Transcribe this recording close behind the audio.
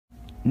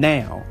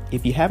Now,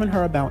 if you haven't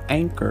heard about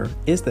Anchor,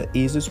 it's the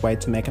easiest way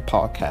to make a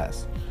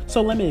podcast.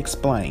 So let me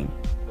explain.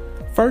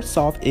 First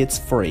off, it's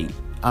free.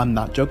 I'm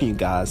not joking, you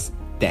guys.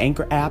 The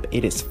Anchor app,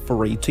 it is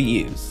free to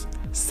use.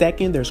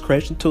 Second, there's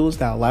creation tools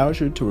that allows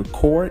you to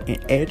record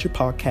and edit your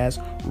podcast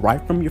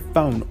right from your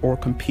phone or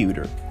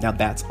computer. Now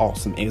that's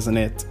awesome, isn't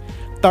it?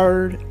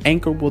 Third,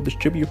 Anchor will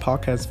distribute your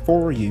podcast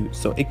for you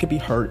so it can be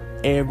heard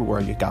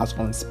everywhere, you guys,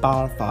 on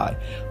Spotify,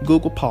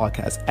 Google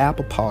Podcasts,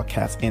 Apple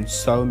Podcasts, and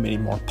so many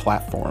more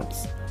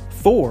platforms.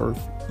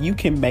 Fourth, you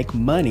can make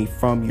money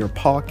from your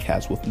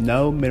podcast with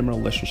no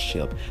minimum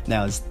listenership.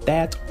 Now, is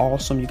that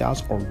awesome, you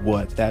guys, or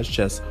what? That's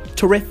just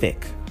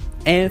terrific.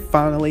 And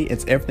finally,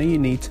 it's everything you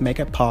need to make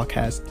a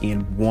podcast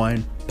in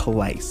one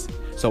place.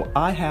 So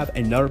I have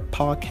another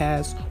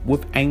podcast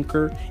with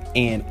Anchor,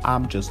 and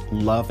I'm just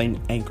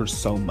loving Anchor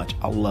so much.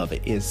 I love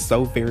it. It's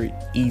so very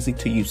easy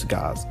to use,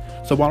 guys.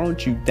 So why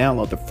don't you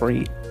download the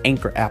free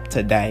Anchor app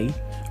today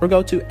or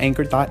go to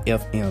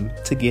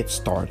anchor.fm to get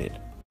started.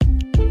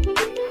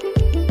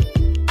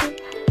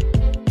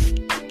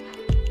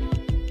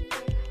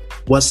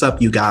 What's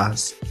up, you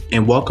guys?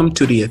 And welcome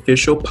to the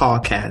official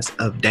podcast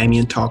of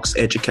Damien Talks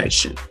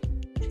Education.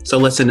 So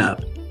listen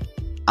up.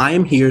 I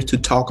am here to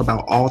talk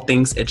about all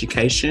things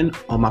education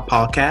on my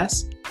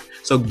podcast.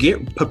 So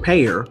get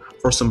prepared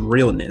for some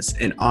realness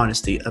and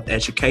honesty of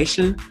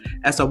education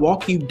as I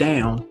walk you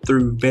down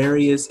through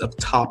various of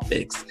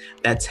topics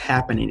that's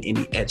happening in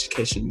the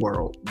education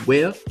world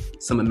with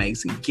some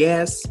amazing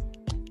guests,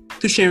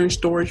 to sharing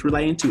stories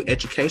relating to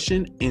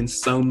education and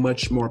so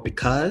much more,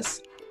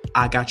 because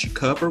I got you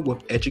covered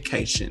with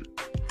education.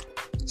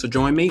 So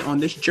join me on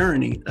this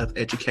journey of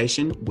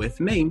education with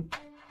me.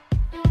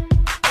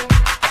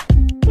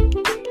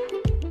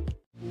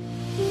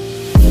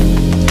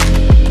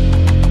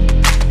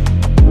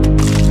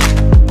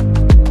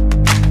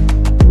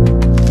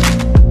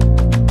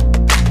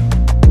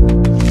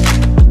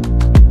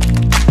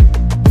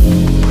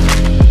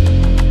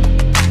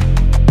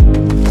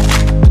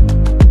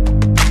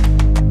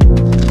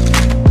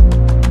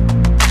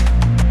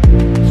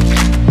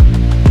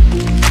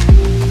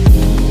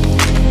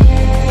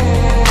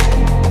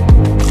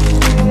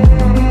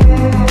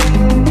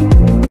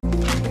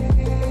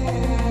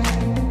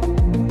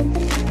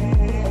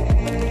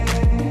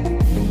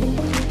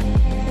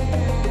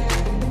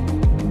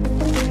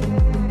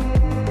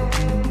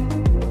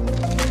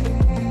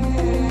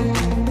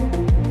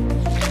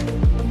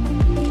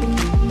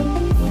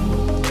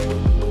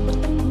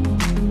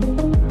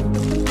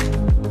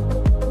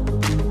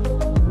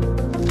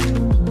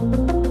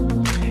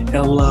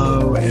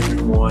 Hello,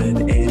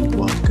 everyone, and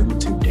welcome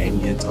to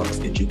Damien Talks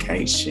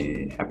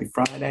Education. Happy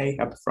Friday,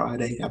 happy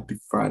Friday, happy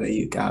Friday,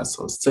 you guys.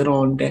 So sit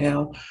on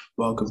down.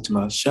 Welcome to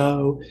my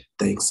show.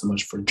 Thanks so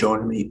much for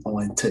joining me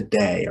on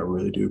today. I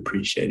really do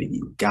appreciate it,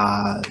 you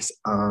guys.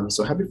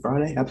 So happy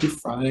Friday, happy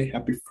Friday,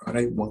 happy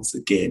Friday once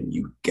again,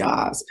 you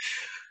guys.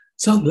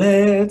 So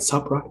let's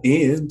hop right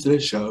into the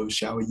show,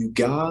 shall we, you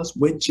guys?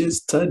 Which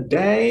is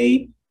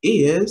today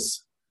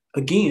is,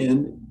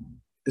 again,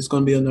 it's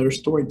going to be another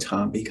story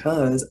time,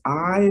 because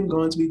I am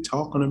going to be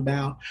talking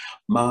about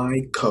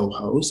my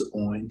co-host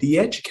on The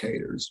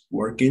Educators,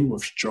 Working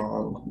with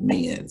Strong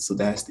Men. So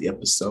that's the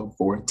episode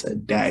for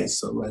today.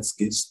 So let's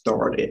get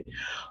started.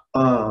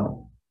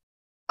 You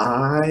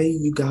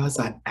guys,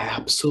 I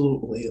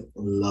absolutely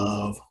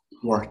love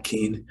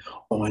working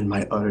on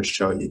my other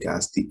show, you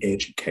guys, The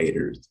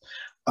Educators.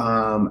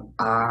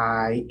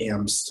 I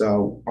am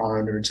so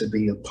honored to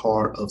be a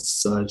part of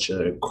such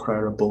an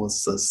incredible,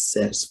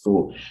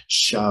 successful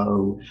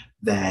show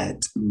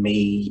that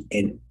me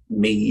and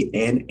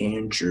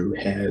Andrew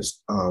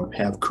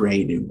have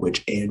created.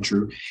 Which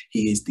Andrew,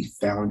 he is the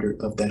founder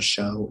of that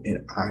show,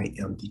 and I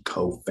am the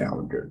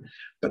co-founder.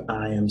 But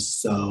I am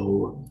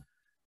so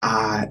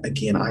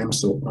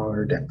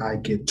honored that I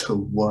get to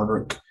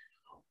work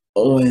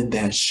on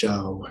that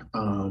show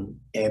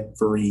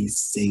every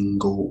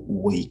single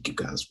week, you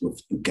guys,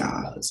 with you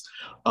guys.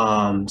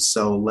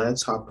 So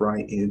let's hop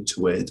right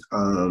into it.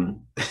 I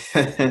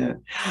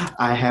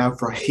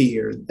have right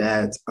here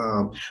that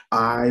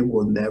I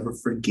will never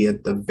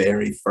forget the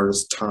very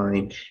first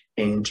time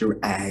Andrew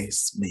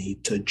asked me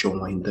to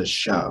join the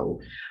show,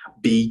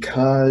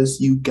 because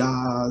you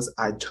guys,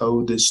 I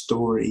told this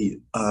story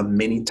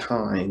many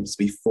times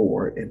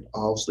before, and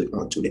also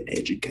onto The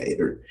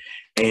Educator.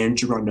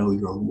 Andrew, I know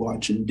you're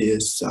watching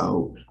this,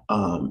 so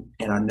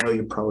and I know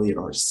you probably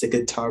are sick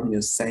and tired of me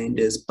saying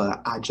this,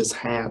 but I just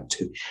have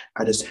to,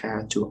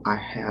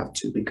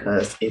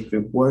 because if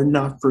it were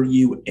not for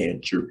you,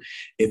 Andrew,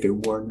 if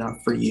it were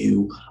not for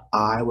you,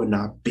 I would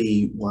not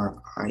be where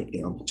I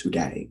am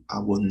today. I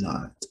will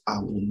not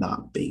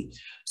be.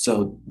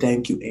 So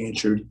thank you,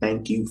 Andrew.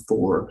 Thank you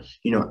for,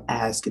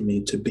 asking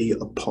me to be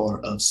a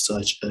part of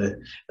such an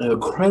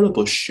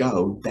incredible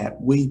show that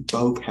we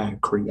both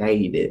have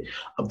created,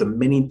 of the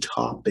many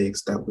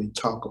topics that we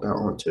talk about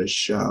onto the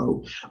show,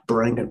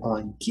 bringing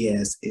on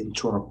guests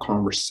into our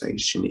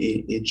conversation.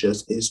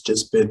 It's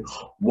just been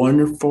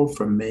wonderful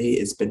for me.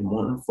 It's been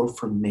wonderful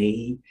for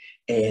me.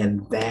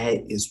 And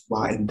that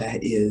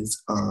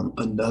is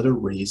another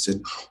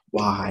reason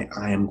why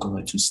I am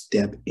going to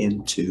step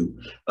into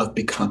of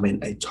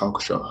becoming a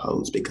talk show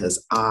host,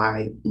 because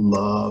I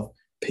love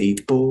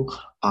people.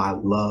 I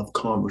love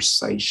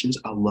conversations.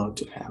 I love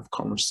to have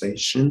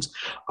conversations.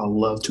 I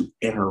love to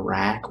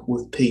interact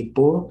with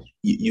people.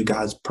 You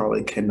guys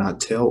probably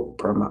cannot tell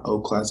from my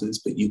old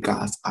classes, but you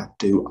guys, I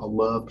do. I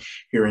love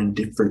hearing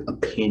different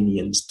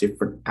opinions,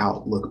 different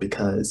outlook,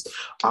 because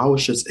I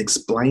was just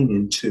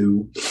explaining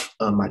to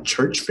my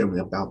church family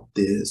about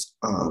this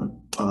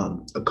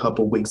a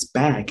couple weeks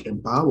back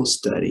in Bible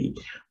study,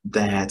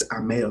 that I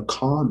made a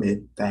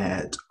comment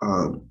that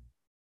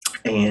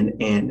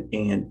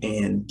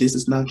and this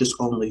is not just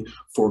only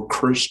for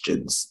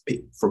Christians,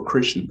 for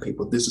Christian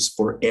people. This is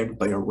for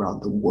everybody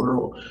around the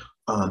world,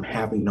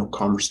 having no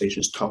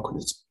conversations,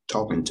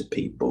 talking to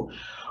people.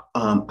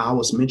 I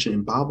was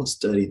mentioning Bible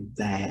study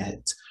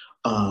that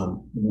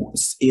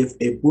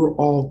if we're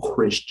all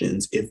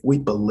Christians, if we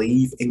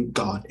believe in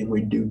God and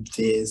we do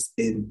this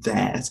and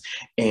that,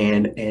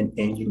 and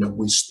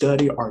we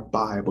study our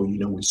Bible,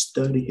 we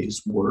study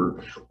His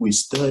Word, we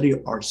study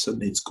our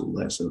Sunday school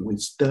lesson, we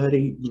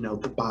study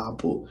the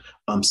Bible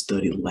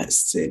study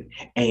lesson,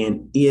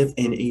 and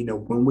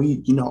when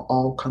we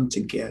all come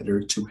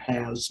together to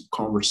have some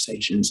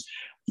conversations,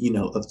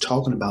 of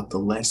talking about the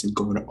lesson,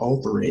 going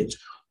over it,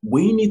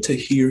 we need to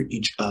hear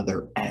each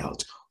other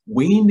out.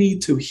 We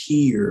need to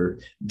hear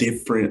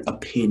different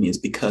opinions,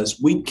 because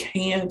we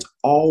can't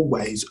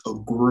always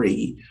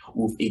agree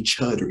with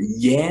each other.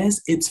 Yes,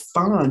 it's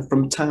fine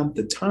from time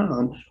to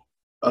time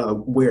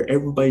where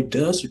everybody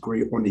does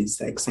agree on the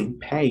exact same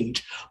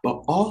page,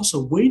 but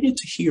also we need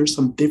to hear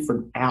some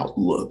different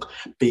outlook,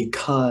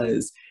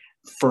 because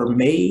for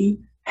me,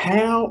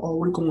 how are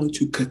we going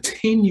to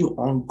continue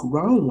on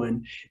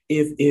growing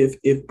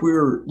if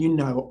we're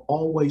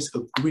always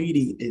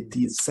agreeing at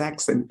the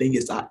exact same thing?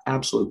 Yes, I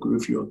absolutely agree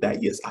with you on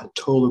that. Yes, I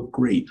totally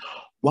agree.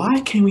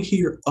 Why can't we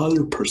hear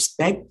other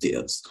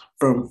perspectives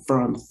from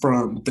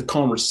the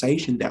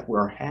conversation that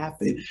we're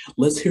having?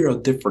 Let's hear a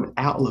different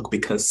outlook,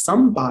 because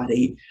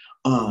somebody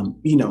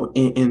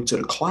into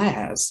the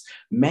class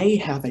may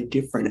have a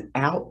different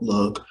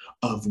outlook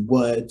of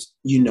what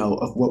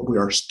we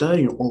are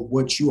studying or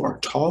what you are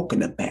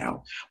talking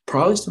about.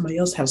 Probably somebody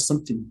else has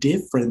something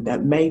different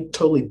that may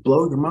totally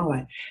blow your mind.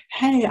 Like,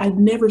 hey, I've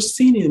never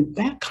seen it in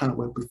that kind of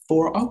way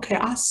before. Okay,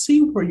 I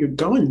see where you're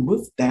going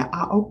with that.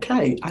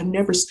 Okay, I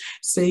never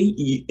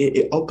see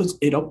it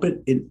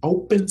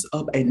opens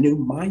up a new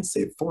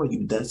mindset for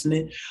you, doesn't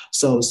it?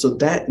 So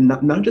that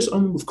not just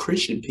only with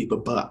Christian people,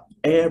 but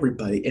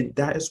everybody. And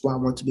that is why I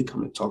want to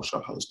become a talk show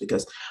host,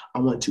 because I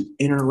want to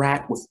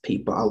interact with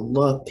people. I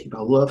love people.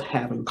 I love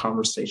having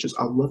conversations.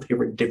 I love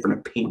hearing different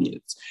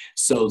opinions.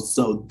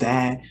 So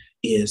that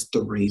is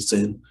the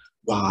reason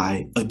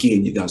why,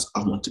 again, you guys,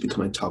 I want to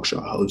become a talk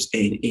show host.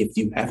 And if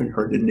you haven't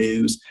heard the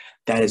news,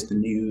 that is the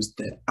news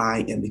that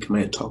I am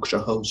becoming a talk show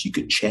host. You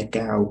could check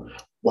out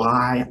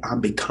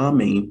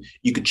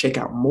you could check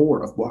out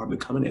more of why I'm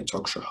becoming a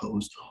talk show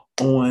host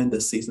on the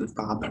season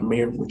 5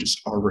 premiere, which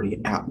is already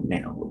out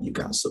now, you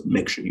guys. So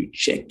make sure you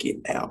check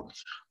it out.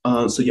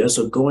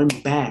 So going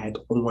back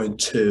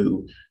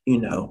onto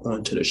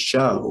the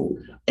show,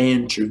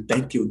 Andrew,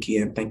 thank you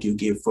again. Thank you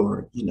again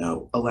for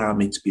allowing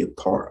me to be a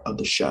part of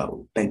the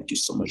show. Thank you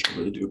so much. I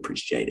really do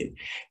appreciate it.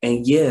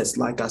 And yes,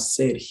 like I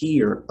said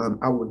here,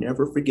 I will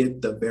never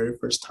forget the very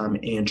first time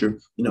Andrew,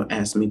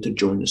 asked me to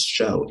join the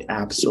show.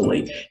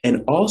 Absolutely.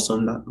 And also,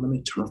 let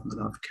me turn off the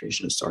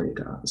notifications. Sorry,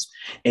 guys.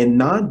 And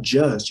not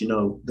just,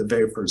 the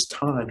very first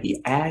time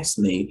he asked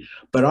me,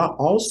 but I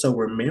also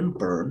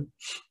remember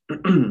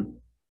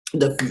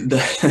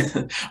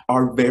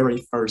our very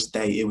first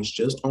day. It was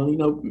just only,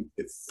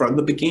 from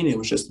the beginning, it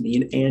was just me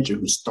and Andrew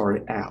who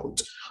started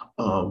out,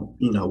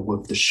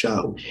 with the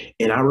show.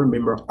 And I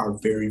remember our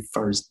very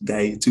first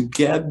day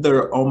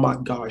together. Oh my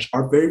gosh,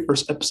 our very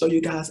first episode,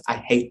 you guys. I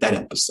hate that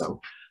episode.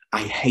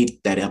 I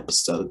hate that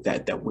episode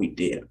that we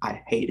did.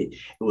 I hate it.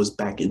 It was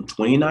back in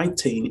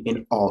 2019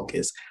 in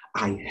August.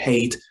 I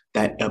hate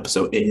that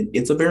episode. And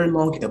it's a very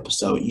long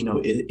episode.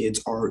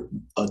 It's our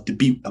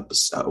debut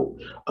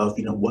episode of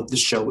what the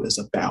show is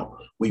about.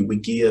 We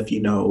give a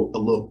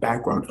little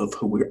background of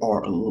who we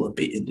are a little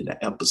bit into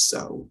the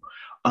episode.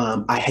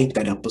 I hate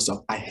that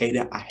episode. I hate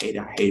it. I hate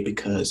it. I hate it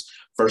because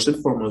first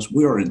and foremost,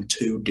 we are in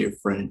two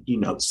different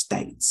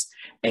states,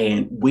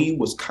 and we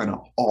was kind of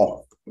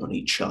off on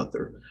each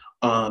other.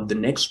 The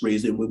next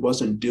reason we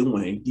wasn't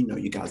doing,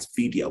 you guys,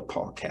 video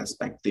podcasts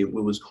back then.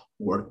 We was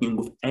working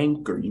with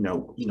Anchor,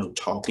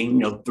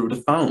 talking, through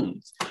the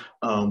phones,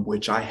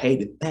 which I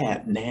hated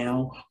that.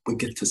 Now we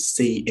get to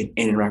see and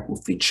interact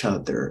with each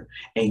other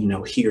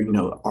and, hear,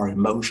 our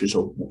emotions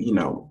or,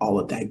 all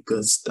of that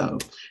good stuff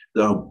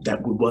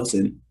that we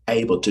wasn't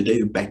able to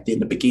do back then in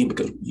the beginning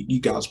because you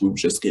guys we were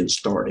just getting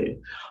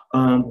started.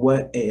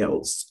 What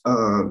else?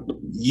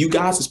 You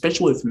guys,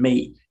 especially with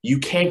me, you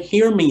can't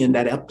hear me in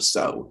that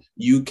episode.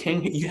 You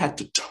have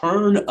to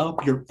turn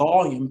up your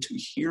volume to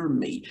hear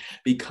me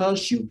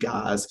because you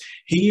guys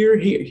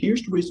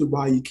here's the reason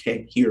why you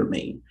can't hear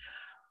me.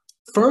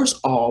 First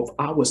off,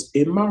 I was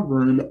in my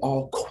room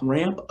all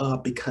cramped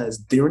up because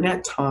during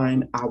that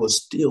time I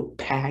was still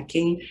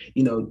packing,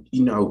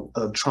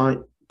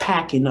 trying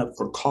packing up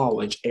for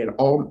college, and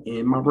all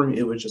in my room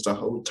it was just a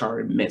whole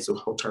entire mess.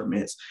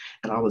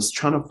 And I was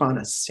trying to find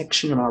a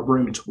section in my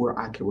room to where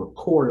I could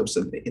record.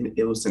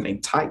 It was in a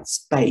tight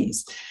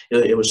space.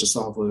 It was just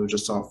awful. It was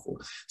just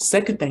awful.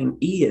 Second thing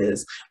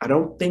is, I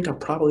don't think I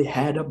probably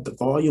had up the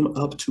volume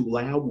up too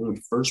loud when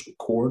we first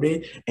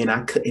recorded, and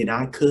I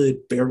could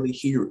barely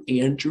hear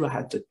Andrew. I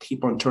had to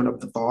keep on turning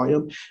up the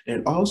volume,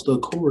 and also,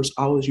 of course,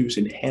 I was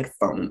using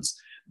headphones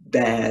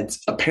that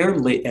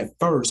apparently at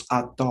first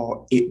I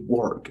thought it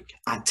worked.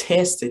 I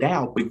tested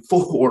out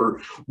before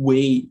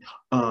we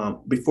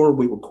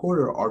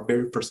recorded our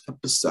very first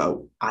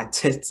episode. I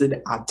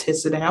tested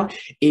out.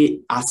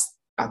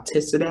 I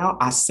tested out.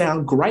 I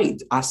sound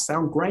great. I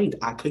sound great.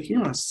 I could hear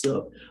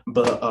myself,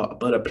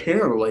 but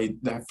apparently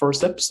that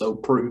first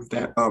episode proved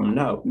that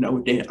no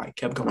it didn't. I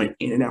kept going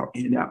in and out,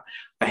 in and out.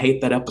 I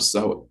hate that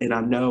episode, and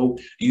I know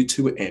you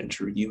too,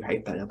 Andrew. You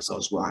hate that episode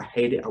as well. I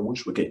hate it. I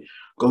wish we could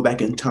go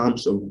back in time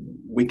so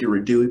we could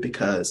redo it,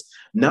 because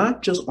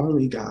not just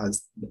only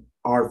guys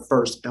our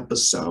first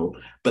episode,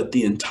 but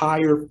the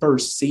entire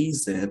first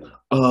season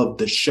of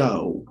the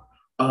show.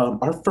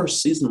 Our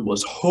first season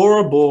was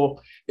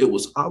horrible. It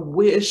was. I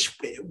wish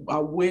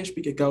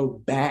we could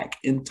go back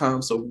in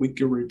time so we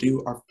could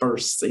redo our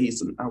first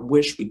season. I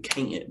wish we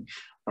can.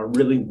 I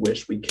really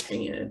wish we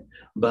can,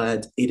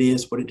 but it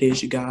is what it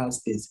is, you guys.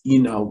 Is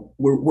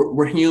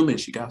we're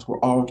humans, you guys.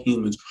 We're all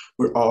humans.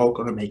 We're all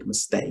gonna make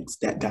mistakes.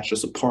 That's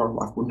just a part of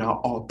life. We're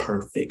not all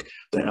perfect.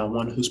 The only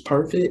one who's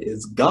perfect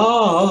is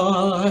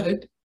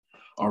God.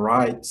 All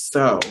right.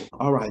 So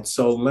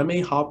let me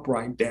hop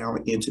right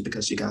down into,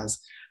 because you guys,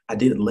 I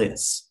did a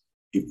list.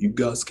 If you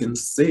guys can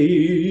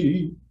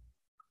see,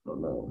 I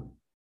don't know.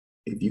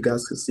 If you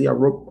guys can see, I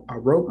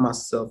wrote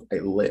myself a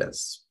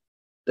list.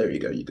 There you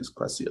go. You can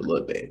see a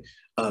little bit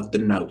of the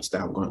notes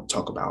that I'm going to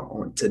talk about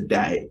on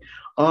today.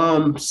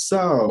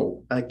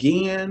 So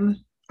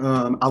again,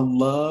 I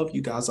love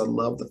you guys. I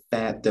love the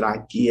fact that I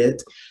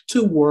get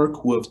to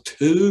work with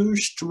two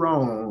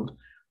strong,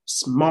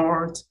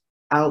 smart,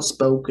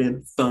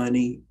 outspoken,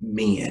 funny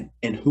men.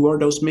 And who are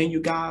those men,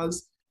 you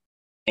guys?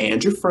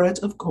 Andrew Fred,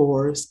 of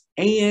course,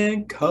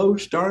 and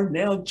Coach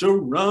Darnell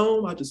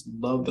Jerome. I just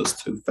love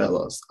those two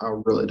fellas. I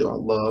really do. I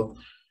love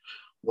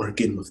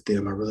working with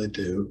them. I really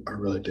do. I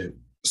really do.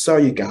 So,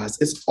 you guys,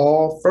 it's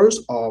all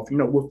first off,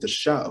 with the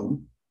show,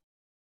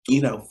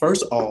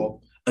 first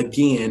off,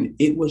 again,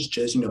 it was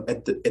just,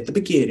 at the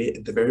beginning,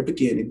 at the very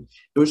beginning,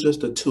 it was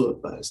just the two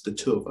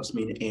of us,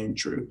 me and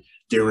Andrew,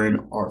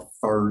 during our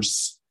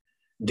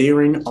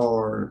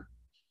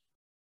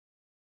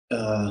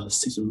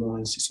season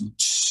 1, season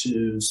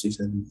 2,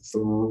 season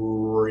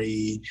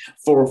 3,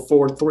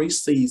 for 3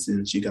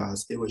 seasons, you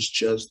guys. It was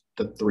just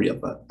the three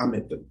of us. I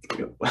meant the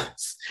three of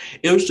us.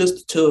 It was just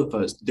the two of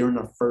us during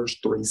our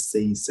first 3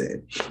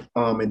 seasons.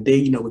 And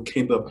then we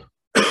came up.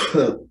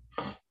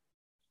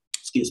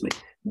 Excuse me.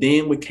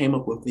 Then we came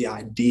up with the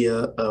idea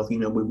of we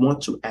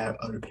want to add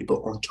other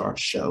people onto our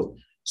show,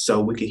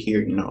 so we could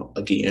hear,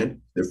 again,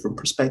 different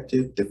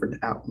perspective,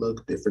 different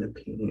outlook, different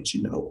opinions,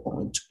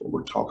 on to what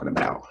we're talking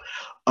about.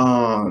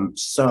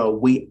 So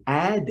we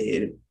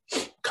added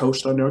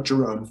Coach Darnell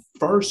Jerome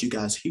first, you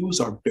guys. He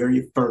was our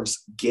very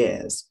first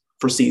guest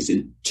for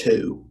season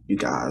 2, you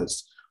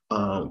guys.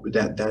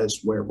 That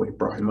is where we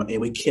brought him on,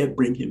 and we kept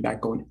bringing him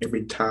back on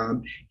every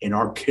time. And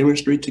our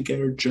chemistry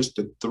together, just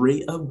the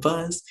three of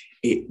us,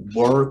 it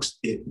works.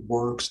 It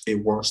works.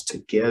 It works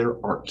together.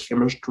 Our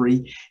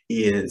chemistry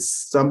is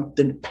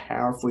something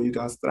powerful, you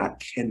guys, that I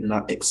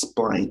cannot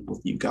explain with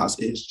you guys.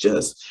 It's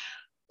just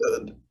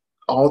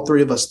all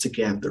three of us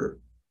together.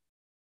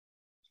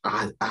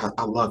 I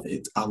love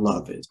it. I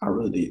love it. I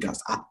really do, you guys.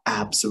 I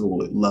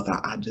absolutely love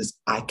it.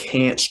 I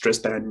can't stress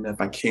that enough.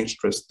 I can't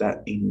stress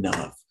that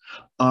enough.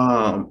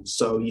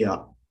 So yeah,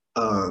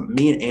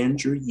 me and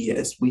Andrew,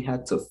 yes, we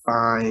had to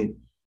find,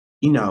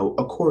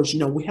 of course,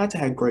 we had to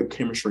have great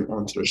chemistry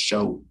onto the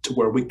show to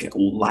where we could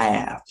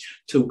laugh,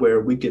 to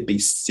where we could be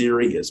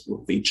serious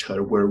with each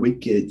other, where we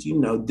could,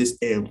 this,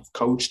 and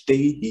Coach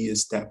D, he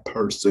is that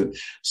person.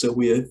 So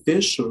we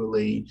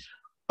officially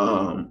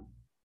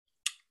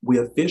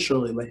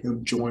let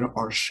him join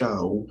our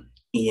show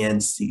in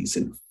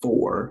season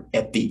 4,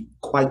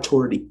 quite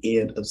toward the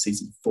end of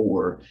season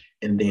 4.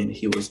 And then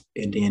he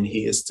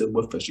is still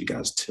with us, you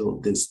guys, till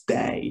this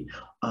day.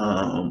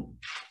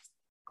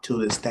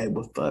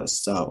 With us.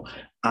 So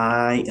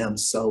I am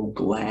so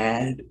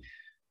glad.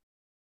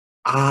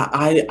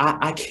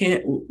 I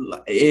can't.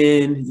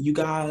 And you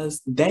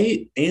guys,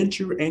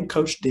 Andrew and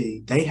Coach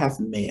D, they have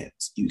met,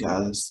 you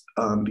guys,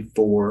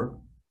 before.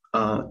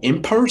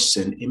 in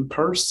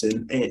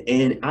person,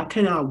 and I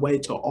cannot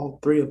wait till all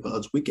three of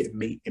us we can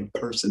meet in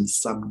person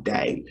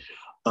someday.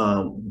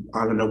 I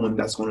don't know when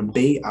that's going to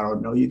be. I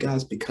don't know, you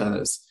guys,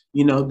 because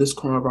this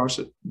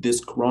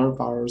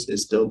coronavirus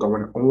is still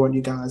going on,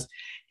 you guys,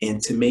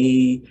 and to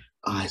me,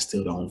 I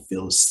still don't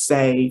feel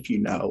safe,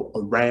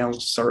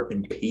 around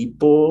certain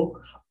people.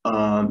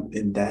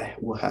 And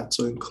that will have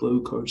to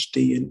include Coach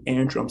D and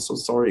Andrew. I'm so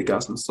sorry, you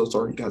guys. I'm so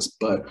sorry, you guys,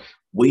 but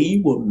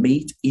we will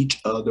meet each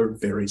other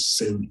very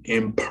soon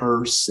in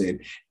person,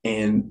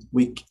 and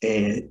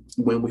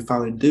when we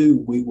finally do,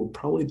 we will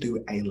probably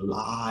do a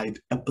live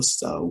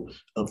episode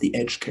of The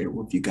Educator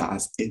with you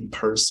guys in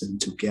person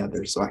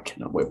together. So I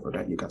cannot wait for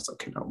that, you guys. I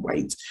cannot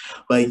wait.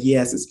 But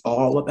yes, it's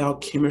all about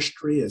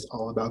chemistry. It's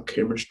all about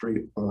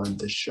chemistry on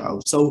the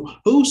show. So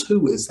who's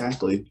who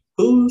exactly?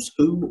 Who's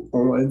who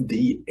on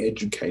The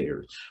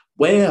Educator?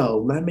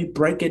 Well, let me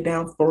break it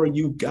down for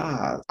you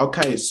guys.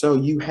 Okay, so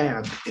you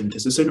have, and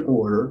this is in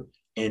order,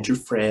 Andrew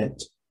Fred,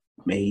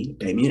 me,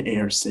 Damian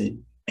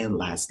Anderson, and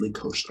lastly,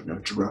 Coach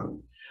Leonard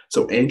Jerome.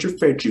 So Andrew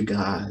Fred, you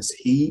guys,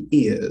 he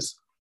is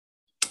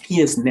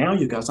now,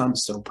 you guys, I'm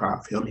so proud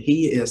of him.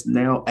 He is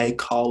now a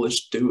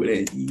college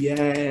student.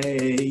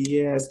 Yay,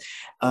 yes.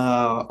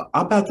 I'm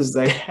about to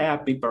say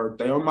happy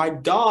birthday. Oh my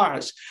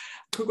gosh.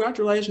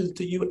 Congratulations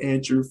to you,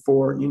 Andrew,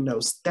 for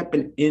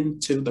stepping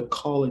into the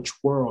college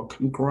world.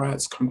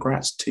 Congrats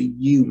to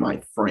you,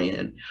 my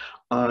friend.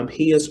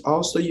 He is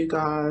also, you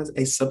guys,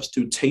 a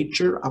substitute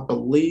teacher. I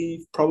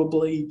believe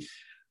probably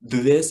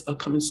this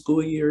upcoming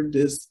school year,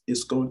 this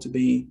is going to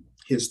be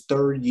his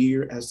third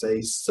year as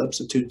a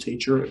substitute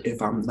teacher, if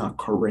I'm not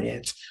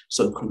correct.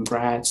 So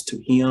congrats to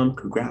him.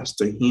 Congrats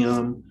to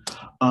him.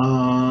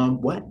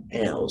 What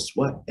else?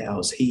 What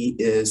else? He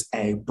is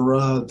a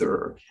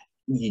brother.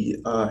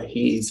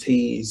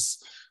 He's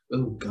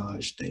oh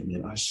gosh,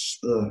 Damien,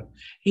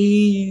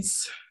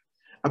 he's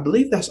I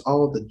believe that's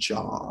all the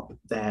job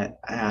that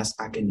as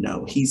I can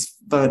know. He's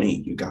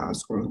funny, you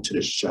guys, onto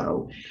the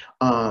show.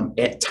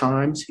 At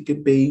times he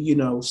could be,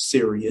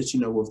 serious,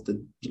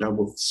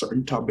 with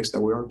certain topics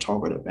that we are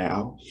talking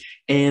about.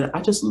 And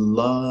I just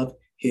love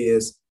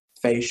his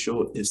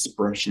facial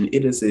expression.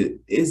 It is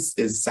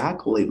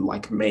exactly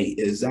like me,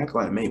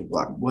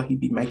 what he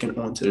be making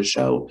onto the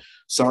show.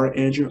 Sorry,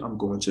 Andrew, I'm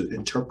going to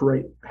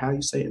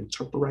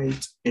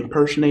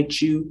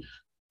impersonate you.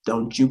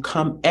 Don't you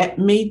come at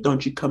me.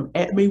 Don't you come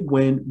at me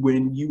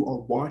when you are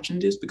watching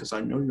this, because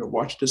I know you're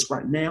watching this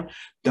right now.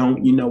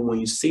 Don't, when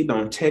you see,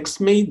 don't text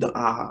me.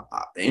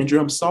 Andrew,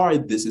 I'm sorry.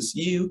 This is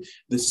you.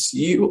 This is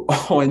you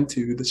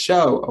onto the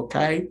show,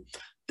 okay?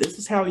 This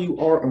is how you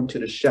are onto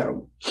the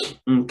show,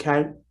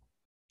 okay?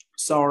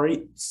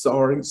 Sorry.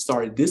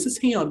 This is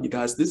him, you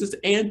guys. This is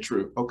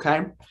Andrew,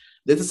 okay?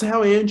 This is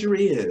how Andrew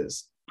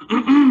is.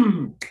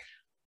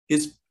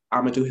 his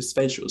I'm gonna do his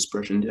facial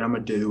expression, then I'm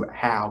gonna do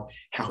how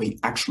he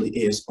actually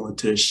is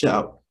onto the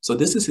show. So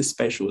this is his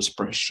facial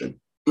expression,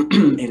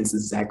 and it's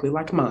exactly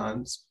like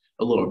mine's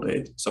a little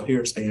bit. So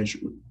here's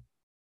Andrew.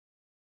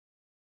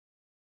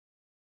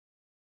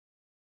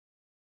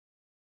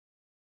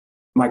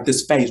 Like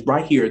this face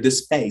right here,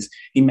 this face.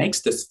 He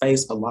makes this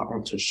face a lot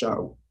onto the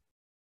show,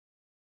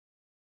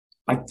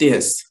 like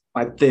this,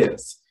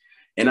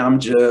 and I'm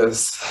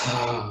just,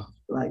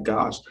 like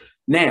gosh.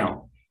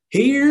 Now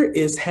here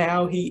is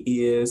how he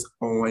is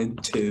on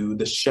to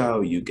the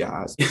show, you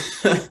guys.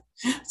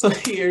 So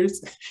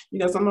here's, you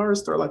guys, I'm already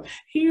start like,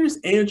 here's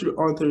Andrew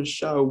onto the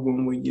show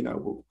when we,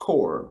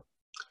 record.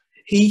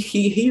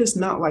 He is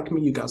not like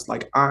me, you guys.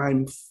 Like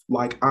I'm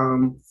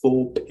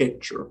full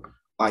picture.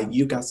 Like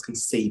you guys can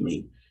see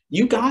me.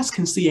 You guys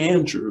can see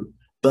Andrew,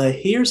 but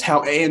here's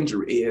how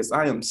Andrew is.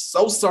 I am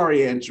so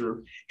sorry,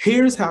 Andrew.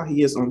 Here's how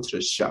he is onto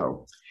the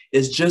show.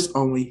 It's just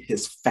only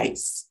his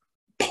face,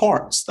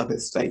 parts of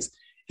his face.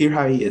 Here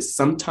how he is.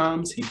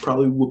 Sometimes he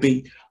probably will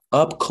be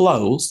up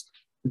close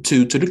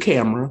to the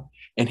camera,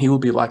 and he will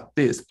be like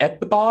this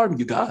at the bottom,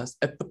 you guys,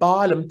 at the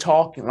bottom,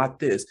 talking like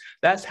this.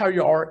 That's how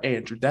you are,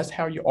 Andrew. That's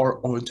how you are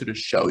onto the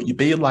show. You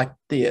be like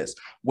this,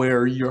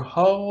 where your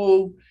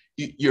whole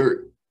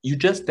you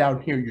just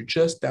down here, you're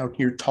just down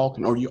here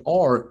talking, or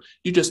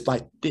you just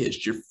like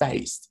this, your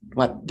face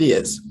like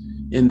this.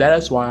 And that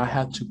is why I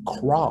had to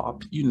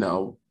crop,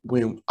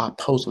 when I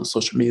post on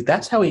social media.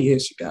 That's how he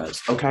is, you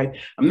guys. Okay.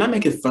 I'm not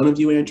making fun of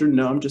you, Andrew.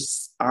 No, I'm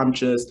just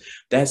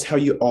that's how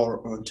you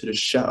are onto the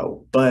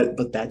show.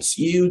 But that's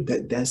you.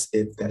 That's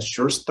if that's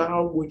your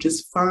style, which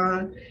is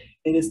fine.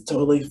 And it's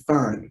totally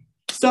fine.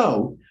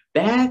 So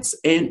that's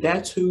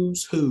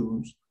who's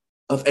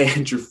of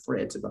Andrew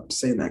Fred, if I'm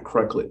saying that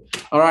correctly.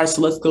 All right, so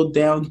let's go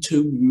down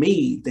to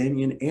me,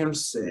 Damian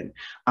Anderson.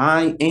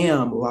 I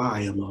am a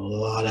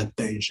lot of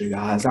things, you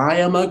guys. I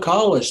am a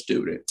college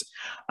student.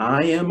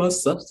 I am a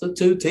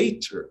substitute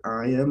teacher.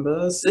 I am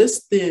an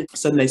assistant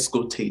Sunday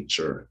school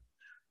teacher.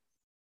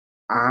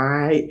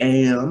 I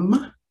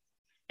am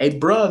a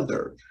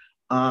brother.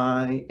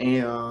 I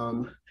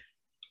am,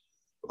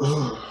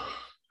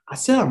 I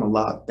said I'm a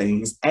lot of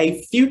things.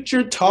 A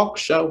future talk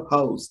show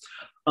host.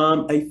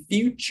 A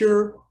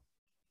future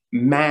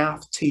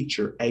math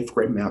teacher, eighth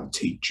grade math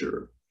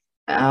teacher.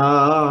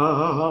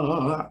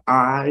 I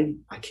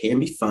can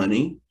be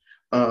funny.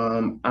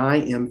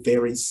 I am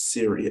very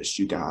serious,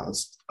 you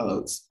guys.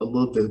 It's a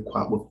little bit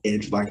quiet with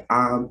edge. Like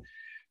I'm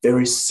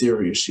very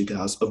serious, you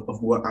guys,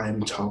 of what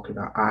I'm talking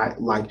about. I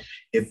like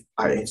if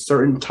I a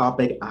certain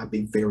topic, I'd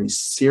be very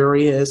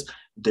serious.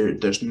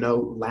 There's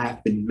no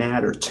laughing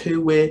matter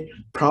to it.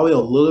 Probably a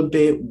little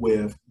bit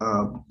with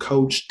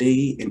Coach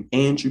D and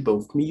Andrew, but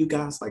with me, you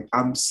guys, like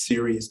I'm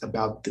serious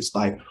about this.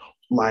 Like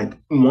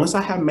once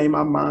I have made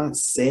my mind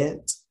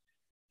set,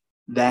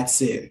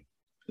 that's it.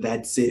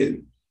 That's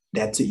it.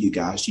 That's it, you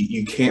guys.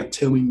 You can't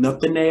tell me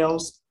nothing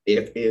else.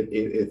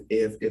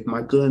 If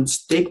my guns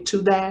stick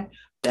to that,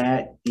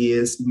 that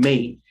is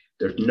me.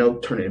 There's no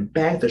turning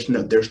back. There's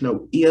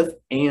no if,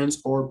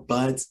 ands, or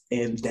buts,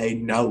 and they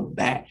know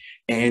that.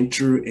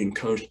 Andrew and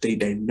Coach D,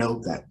 they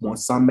know that.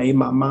 Once I made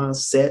my mind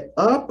set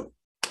up,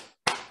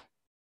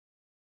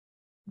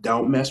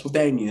 don't mess with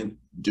Damien.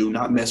 Do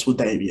not mess with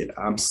Damien.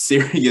 I'm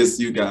serious,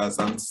 you guys.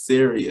 I'm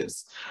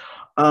serious.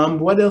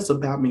 What else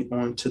about me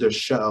on to the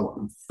show?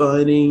 I'm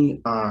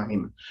funny.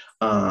 I'm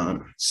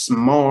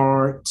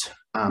smart.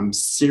 I'm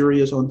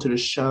serious onto the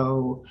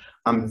show.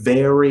 I'm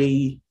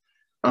very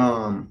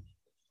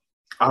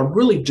I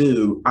really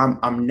do.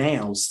 I'm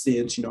now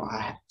since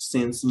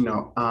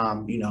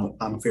I'm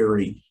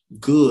very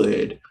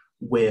good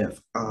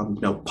with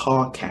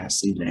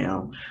podcasting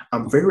now.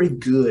 I'm very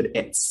good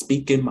at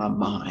speaking my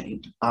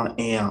mind. I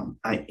am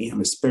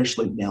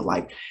especially now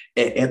like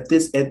at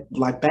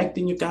like back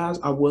then you guys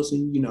I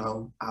wasn't,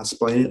 I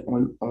explained it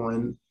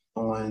on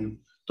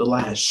the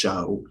last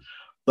show,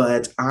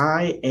 but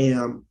I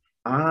am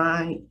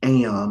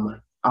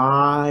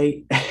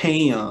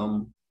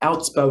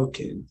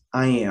outspoken.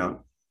 I am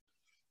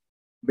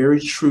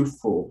very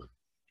truthful.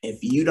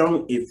 If you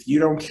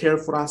don't care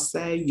for what I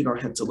say, you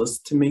don't have to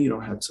listen to me. You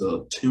don't have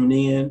to tune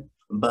in.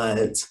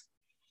 But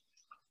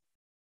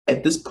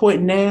at this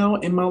point now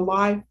in my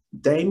life,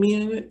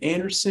 Damian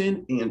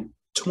Anderson in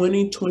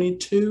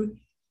 2022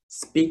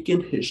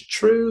 speaking his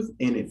truth.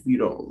 And if you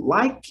don't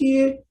like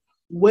it,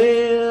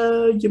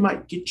 well, you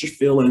might get your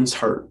feelings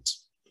hurt.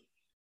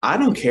 I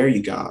don't care,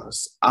 you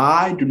guys.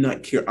 I do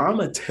not care. I'm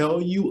going to tell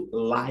you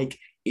like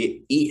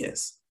it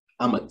is.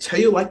 I'm going to tell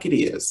you like it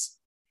is.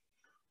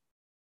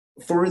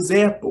 For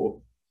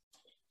example,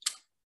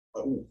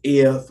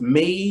 if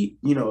me,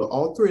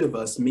 all three of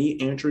us, me,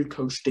 Andrew,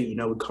 Coach D,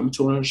 we come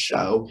to a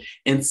show,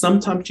 and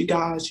sometimes you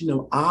guys,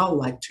 I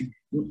like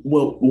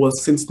to,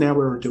 since now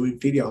we're doing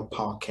video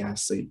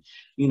podcasting,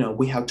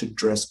 we have to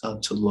dress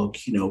up to look,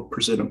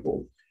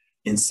 presentable.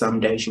 And some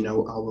days, I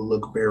will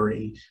look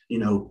very,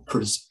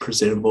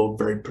 presentable,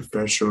 very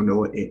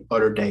professional. And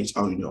other days,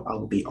 I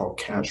will be all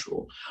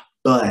casual.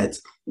 But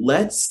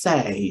let's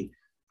say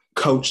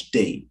Coach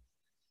D,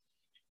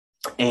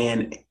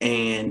 and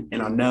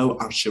I know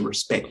I should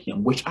respect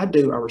him, which I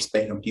do. I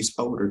respect him. He's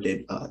older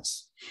than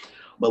us.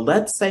 But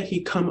let's say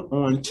he come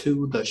on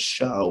to the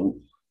show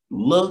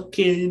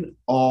looking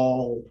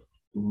all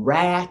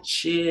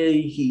ratchet.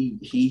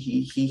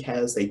 He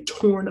has a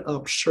torn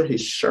up shirt.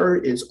 His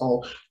shirt is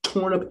all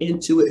torn up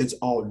into it. It's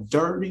all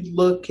dirty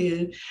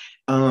looking.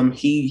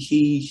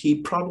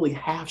 He probably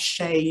half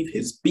shaved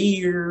his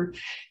beard.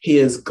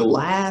 His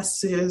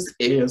glasses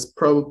is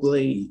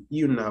probably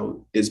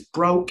is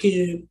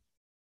broken.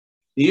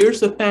 Here's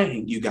the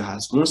thing, you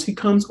guys. Once he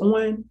comes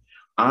on,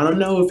 I don't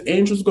know if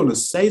Andrew's going to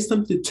say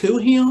something to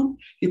him.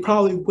 He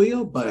probably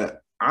will,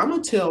 but I'm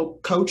going to tell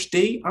Coach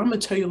D, I'm going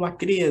to tell you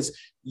like it is.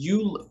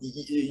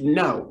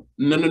 No.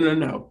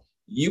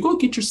 You go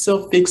get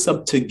yourself fixed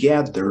up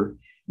together.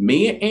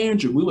 Me and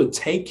Andrew, we will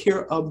take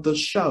care of the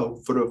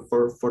show for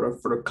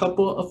the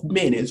couple of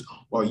minutes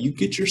while you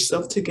get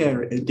yourself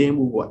together, and then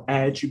we will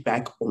add you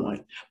back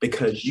on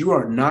because you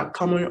are not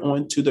coming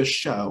on to the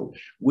show.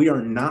 We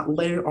are not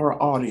letting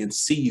our audience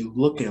see you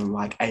looking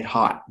like a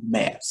hot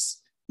mess.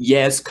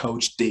 Yes,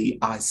 Coach D,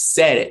 I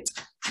said it.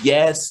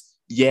 Yes.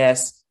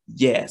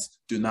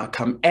 Do not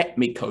come at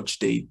me, Coach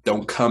D.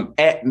 Don't come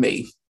at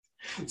me.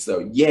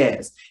 So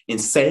yes, and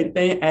same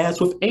thing as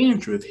with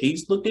Andrew. If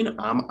he's looking,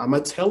 I'm gonna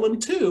tell him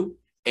too.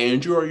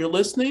 Andrew, are you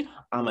listening?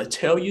 I'm gonna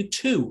tell you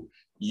too.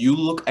 You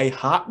look a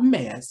hot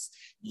mess.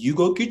 You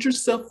go get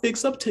yourself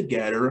fixed up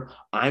together.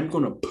 I'm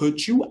gonna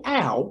put you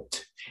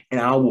out,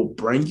 and I will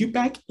bring you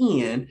back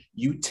in.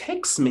 You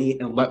text me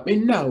and let me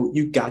know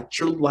you got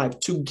your life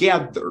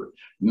together.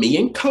 Me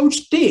and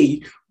Coach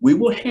D, we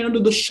will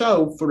handle the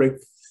show for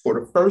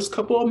the first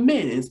couple of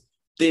minutes.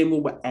 Then we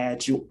will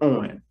add you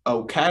on.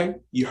 Okay?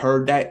 You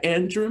heard that,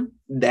 Andrew?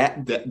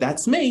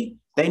 That's me.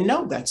 They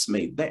know that's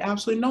me. They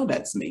absolutely know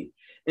that's me.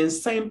 And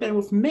same thing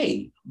with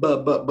me.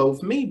 But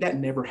with me, that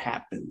never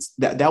happens.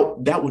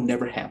 That would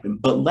never happen.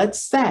 But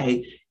let's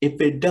say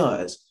if it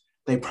does,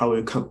 they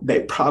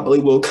probably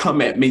will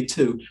come at me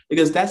too.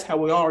 Because that's how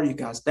we are, you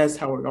guys. That's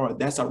how we are.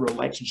 That's our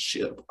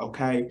relationship.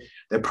 Okay?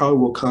 They probably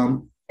will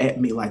come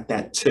at me like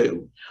that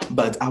too.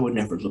 But I would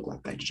never look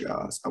like that,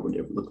 Josh. I would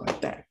never look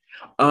like that.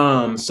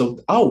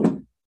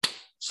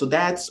 So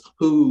that's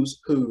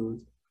who's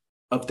who.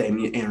 of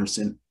Damian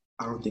Anderson.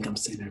 I don't think I'm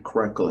saying that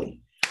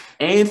correctly.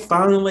 And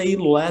finally,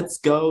 let's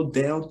go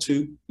down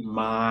to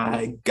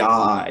my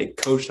guy,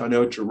 Coach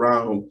Darnell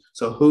Jerome.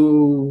 So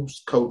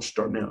who's Coach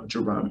Darnell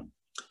Jerome?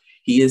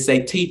 He is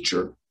a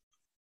teacher.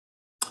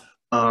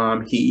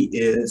 He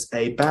is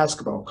a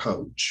basketball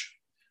coach.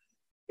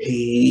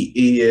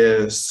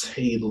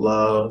 He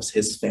loves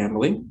his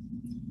family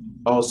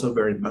also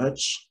very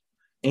much.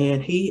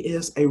 And he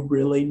is a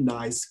really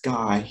nice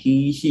guy.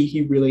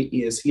 He really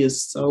is. He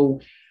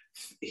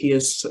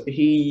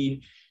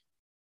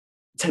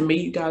to me,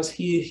 you guys,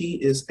 he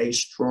is a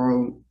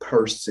strong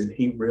person.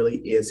 He really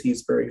is.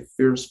 He's very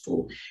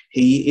fearful.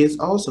 He is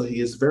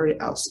very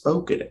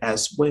outspoken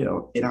as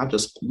well. And I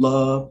just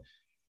love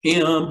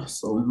him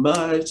so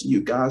much.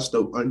 You guys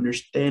don't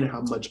understand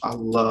how much I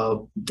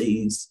love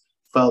these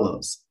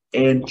fellows,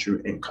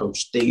 Andrew and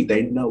Coach D.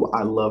 They know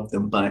I love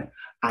them, but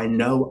I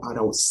know I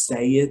don't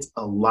say it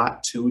a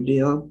lot to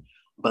them.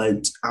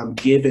 But I'm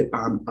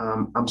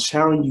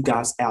shouting you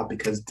guys out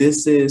because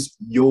this is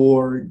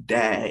your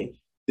day.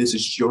 This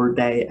is your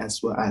day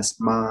as well as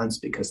mine's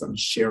because I'm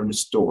sharing the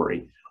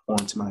story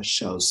onto my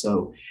show.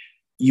 So,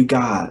 you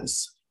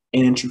guys,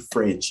 Andrew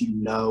Fred, you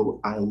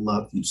know I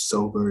love you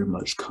so very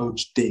much.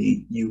 Coach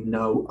D, you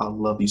know I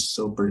love you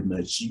so very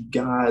much. You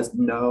guys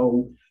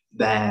know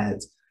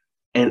that,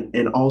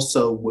 and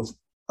also with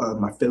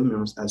my family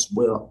members as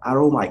well. I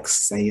don't like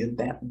saying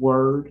that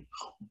word,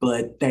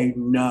 but they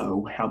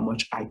know how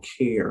much I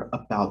care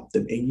about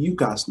them. And you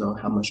guys know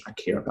how much I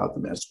care about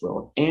them as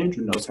well.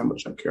 Andrew knows how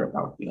much I care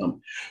about him.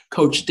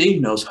 Coach D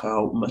knows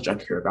how much I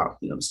care about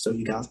him. So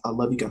you guys, I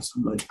love you guys so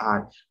much.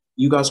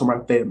 You guys are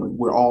my family.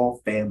 We're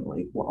all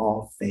family. We're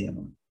all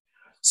family.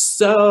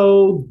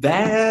 So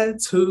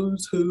that's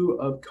who's who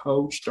of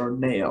Coach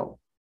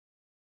Darnell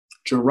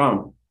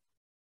Jerome.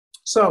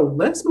 So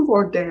let's move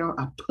on down.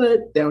 I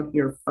put down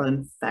here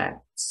fun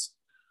facts.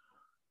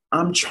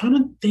 I'm trying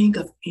to think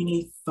of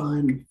any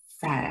fun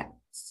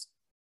facts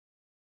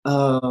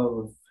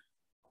of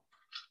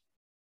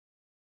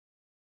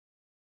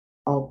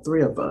all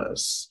three of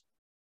us.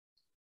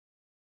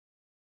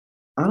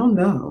 I don't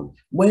know.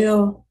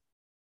 Well,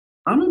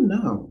 I don't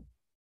know.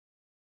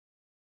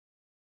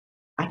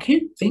 I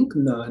can't think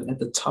none at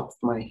the top of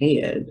my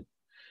head.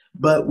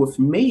 But with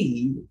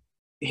me,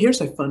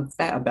 here's a fun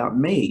fact about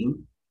me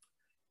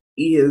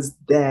is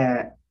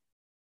that,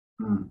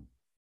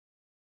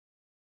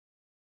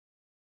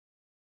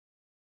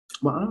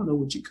 well, I don't know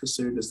what you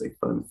consider as a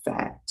fun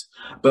fact,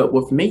 but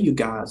with me, you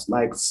guys,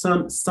 like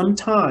sometimes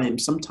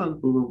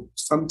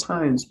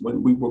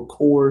when we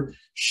record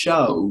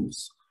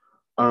shows,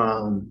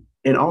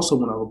 and also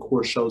when I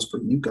record shows for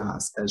you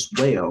guys as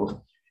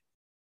well,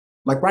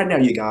 like right now,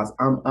 you guys,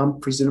 I'm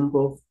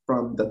presentable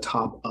from the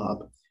top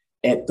up.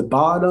 At the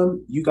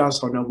bottom, you guys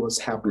don't know what's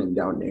happening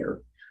down there.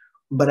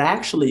 But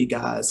actually,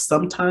 guys,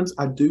 sometimes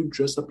I do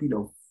dress up,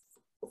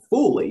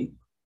 fully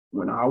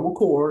when I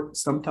record.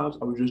 Sometimes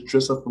I would just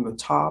dress up from the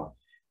top,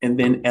 and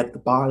then at the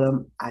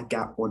bottom, I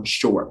got on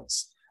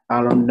shorts.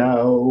 I don't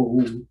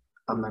know.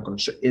 I'm not gonna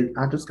show it.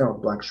 I just got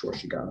on black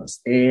shorts, you guys,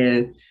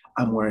 and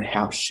I'm wearing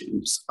house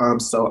shoes.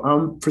 So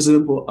I'm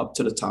presentable up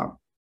to the top.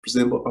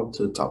 Presentable up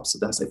to the top. So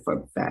that's a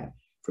fun fact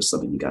for some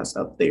of you guys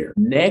up there.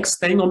 Next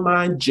thing on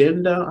my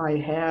agenda I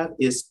have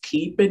is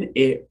keeping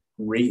it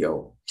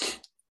real.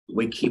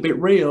 We keep it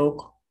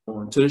real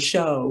onto the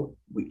show.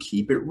 We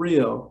keep it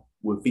real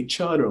with each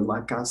other.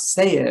 Like I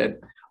said,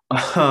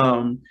 like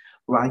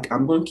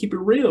I'm going to keep it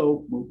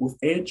real with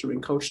Andrew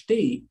and Coach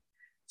D.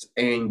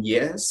 And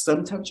yes,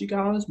 sometimes you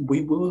guys,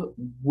 we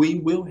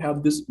will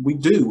have this. We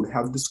do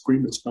have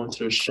disagreements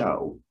onto the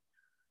show.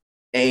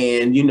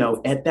 And,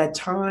 at that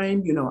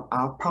time,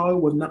 I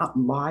probably would not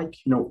like,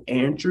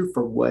 Andrew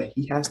for what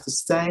he has to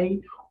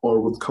say,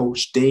 or with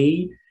Coach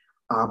D,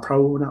 I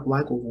probably would not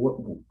like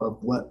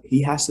what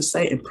he has to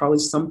say. And probably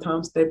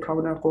sometimes they're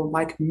probably not going to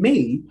like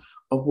me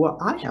of what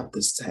I have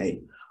to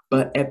say.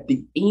 But at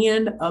the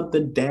end of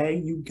the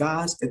day, you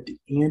guys, at the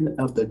end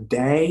of the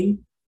day,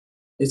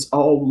 it's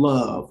all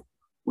love.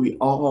 We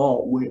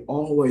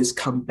always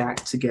come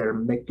back together,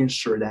 making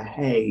sure that,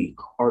 hey,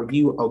 are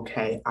you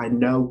okay? I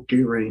know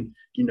during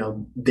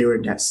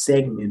that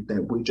segment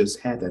that we just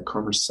had that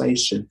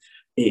conversation,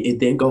 it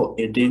didn't go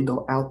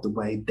out the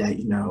way that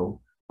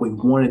we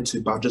wanted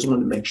to, but I just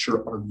wanted to make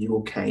sure, are you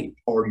okay?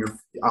 Or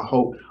I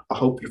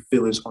hope your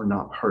feelings are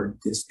not hurt,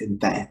 this and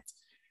that.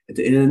 At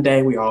the end of the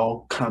day, we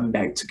all come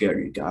back together,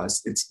 you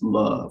guys. It's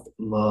love,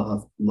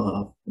 love,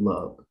 love,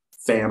 love.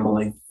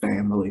 Family,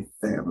 family,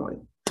 family.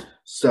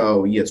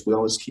 So yes, we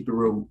always keep it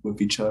real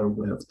with each other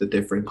with the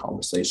different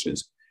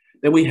conversations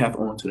that we have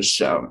onto the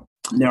show.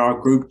 Now, our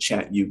group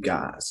chat, you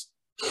guys.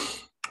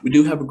 We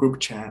do have a group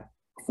chat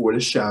for the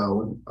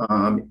show.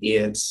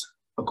 It's,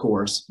 of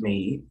course,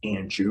 me,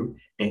 Andrew,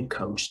 and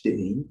Coach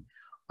D.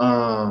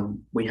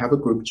 We have a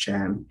group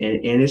chat, and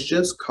it's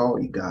just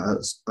called, you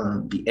guys,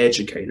 the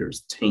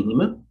Educators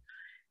Team.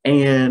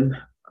 And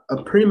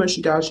pretty much,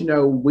 you guys,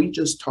 we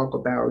just talk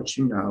about,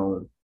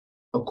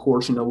 of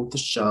course, with the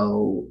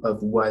show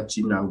of what,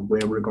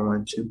 where we're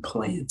going to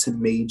plan to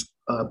meet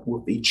up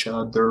with each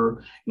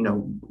other,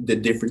 the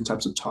different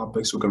types of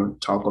topics we're going to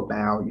talk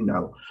about,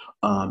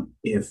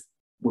 if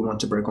we want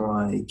to bring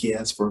on a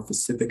guest for a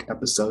specific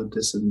episode,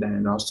 this and that,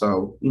 and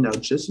also,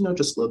 just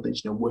little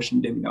things,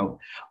 wishing them,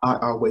 I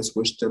always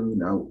wish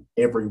them,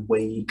 every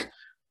week,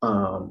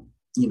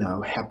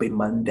 happy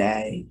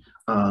Monday.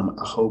 I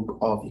hope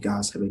all of you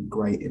guys have a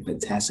great and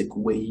fantastic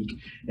week.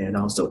 And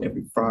also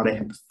every Friday,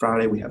 happy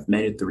Friday. We have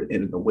made it through the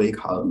end of the week.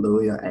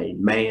 Hallelujah.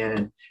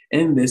 Amen.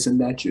 And this and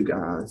that, you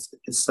guys.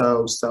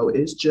 So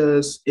it's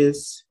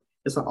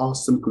an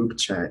awesome group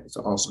chat. It's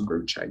an awesome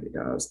group chat, you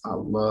guys. I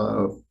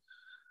love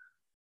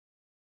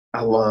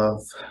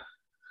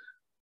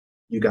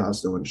you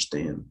guys don't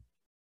understand.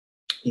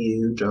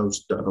 You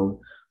just don't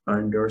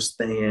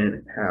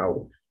understand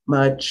how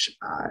much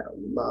I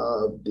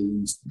love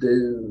these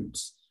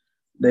dudes.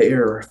 They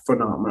are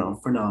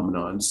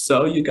phenomenal.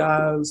 So you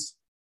guys,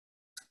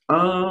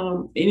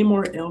 any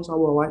more else I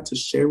would like to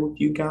share with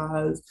you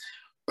guys?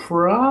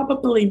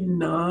 Probably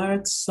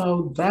not.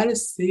 So that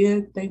is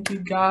it. Thank you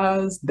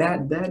guys.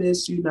 That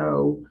is,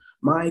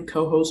 my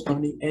co-host on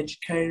The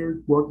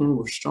Educator, working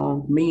with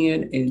strong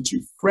men, Andrew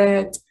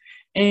Fred,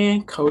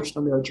 and Coach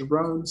Lamel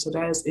Jerome. So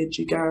that is it,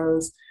 you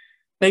guys.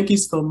 Thank you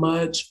so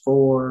much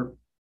for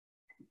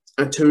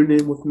tuning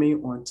in with me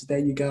on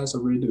today, you guys. I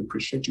really do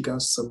appreciate you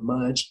guys so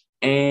much.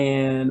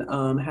 And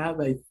have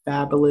a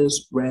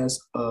fabulous rest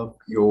of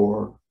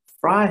your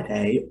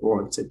Friday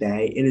or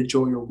today, and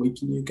enjoy your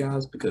weekend, you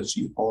guys, because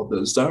you all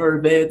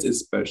deserve it,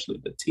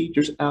 especially the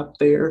teachers out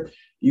there.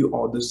 You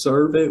all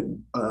deserve it.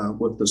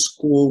 With the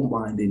school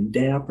winding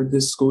down for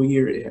this school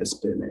year, it has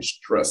been a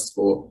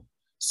stressful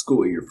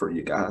school year for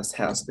you guys.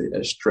 Has been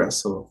a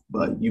stressful,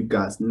 but you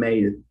guys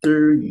made it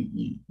through.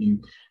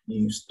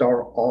 You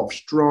start off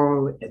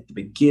strong at the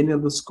beginning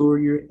of the school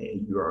year,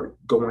 and you are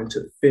going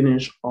to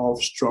finish off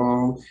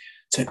strong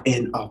to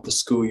end off the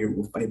school year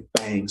with a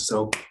bang.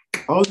 So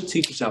all the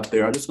teachers out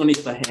there, I just want to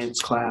give a hands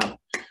clap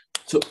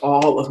to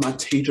all of my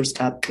teachers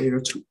out there,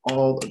 to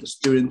all of the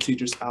student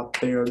teachers out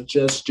there,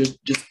 just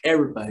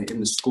everybody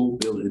in the school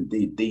building,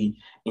 the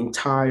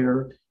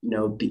entire,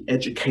 the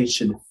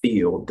education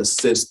field, the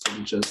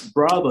system. Just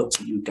bravo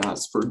to you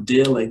guys for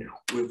dealing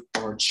with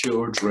our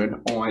children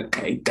on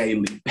a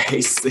daily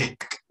basis.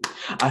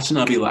 I should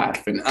not be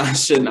laughing.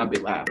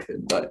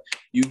 But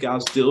you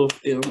guys deal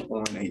with them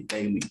on a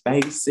daily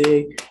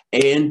basis.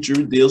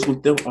 Andrew deals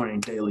with them on a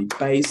daily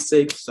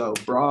basis. So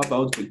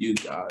bravo to you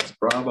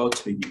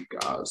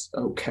guys.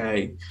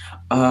 Okay.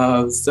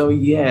 So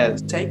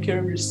yes, take care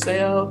of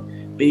yourself.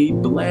 Be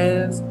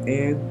blessed.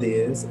 And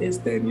this is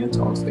Daniel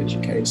Talks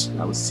Education.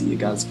 I will see you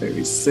guys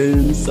very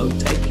soon. So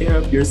take care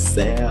of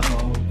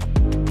yourself.